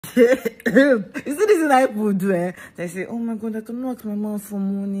You see this is how people do, eh? They say, oh my God, I cannot ask my mom for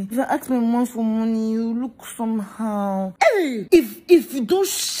money. If I ask my mom for money, you look somehow. Hey, if you don't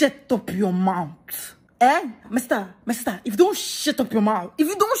shut up your mouth, eh? Mister, if you don't shut up your mouth, if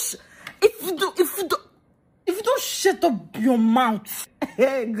you don't shut up your mouth.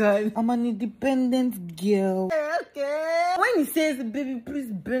 Hey God, I'm an independent girl. Okay. When he says, baby,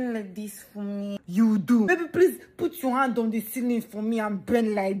 please bend like this for me, you do. Baby, please put your hand on the ceiling for me and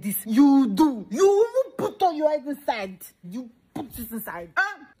bend like this, you do. You even put on your head inside. You put this inside.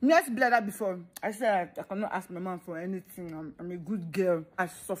 Let's be like that before. I said I cannot ask my mom for anything. I'm a good girl. I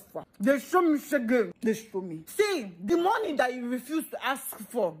suffer. They show me sugar. They show me. See, the money that you refuse to ask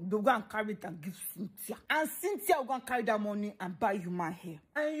for, they'll go and carry it and give Cynthia. And Cynthia will go and carry that money and buy you my hair.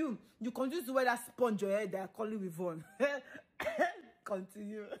 And you continue to wear that sponge your hair that I call you with on.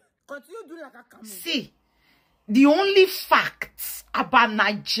 Continue doing like a camel. See, the only facts about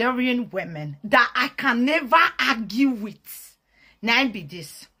Nigerian women that I can never argue with, now be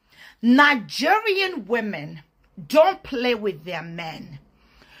this. Nigerian women don't play with their men.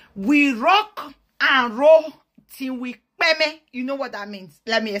 We rock and roll till we peme. You know what that means?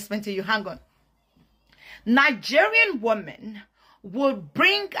 Let me explain to you. Hang on. Nigerian women will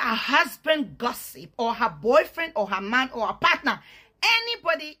bring her husband gossip, or her boyfriend, or her man, or her partner,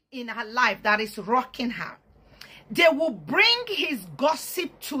 anybody in her life that is rocking her. They will bring his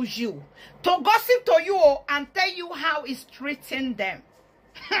gossip to you, to gossip to you and tell you how he's treating them.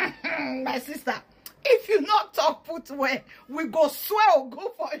 My sister, if you not talk put away, we go swear or go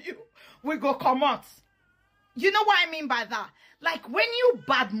for you. We go come out. You know what I mean by that? Like when you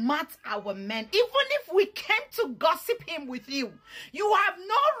badmouth our men, even if we came to gossip him with you, you have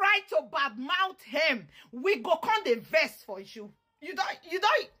no right to badmouth him. We go come the verse for you. You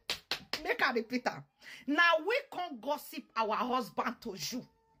don't make a repeater. Now we can't gossip our husband to you.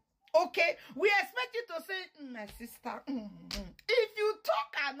 Okay? We expect you to say, my sister, if you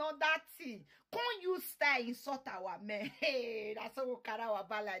talk another thing, can't you stay insult our men? Hey, that's how we carry our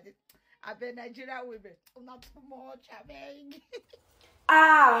ball like this. I bet Nigerian women, not too much, I beg.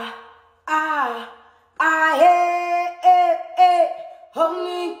 Hey,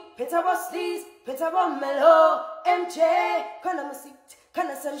 honey, peta bosties, peta bomelo, MJ, kana masit,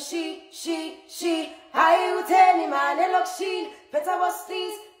 kana some she, I would tell him, man, a look she, peta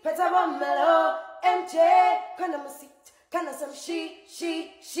bosties, peta bomelo, MJ, kana masit, kana some she,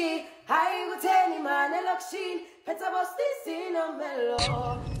 I would tell him, man, a look she, peta bosties in a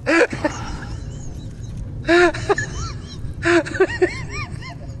mellow.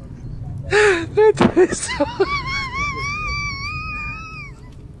 That is so...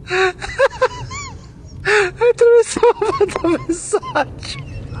 I threw so much of a massage.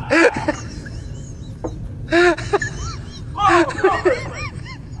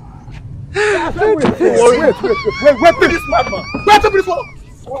 Wait, this madman. Wait up this one.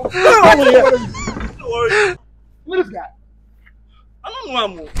 Don't worry. Look at this guy. I don't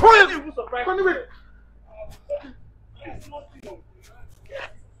know him. Come here.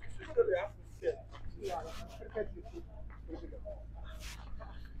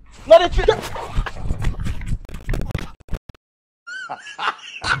 No, they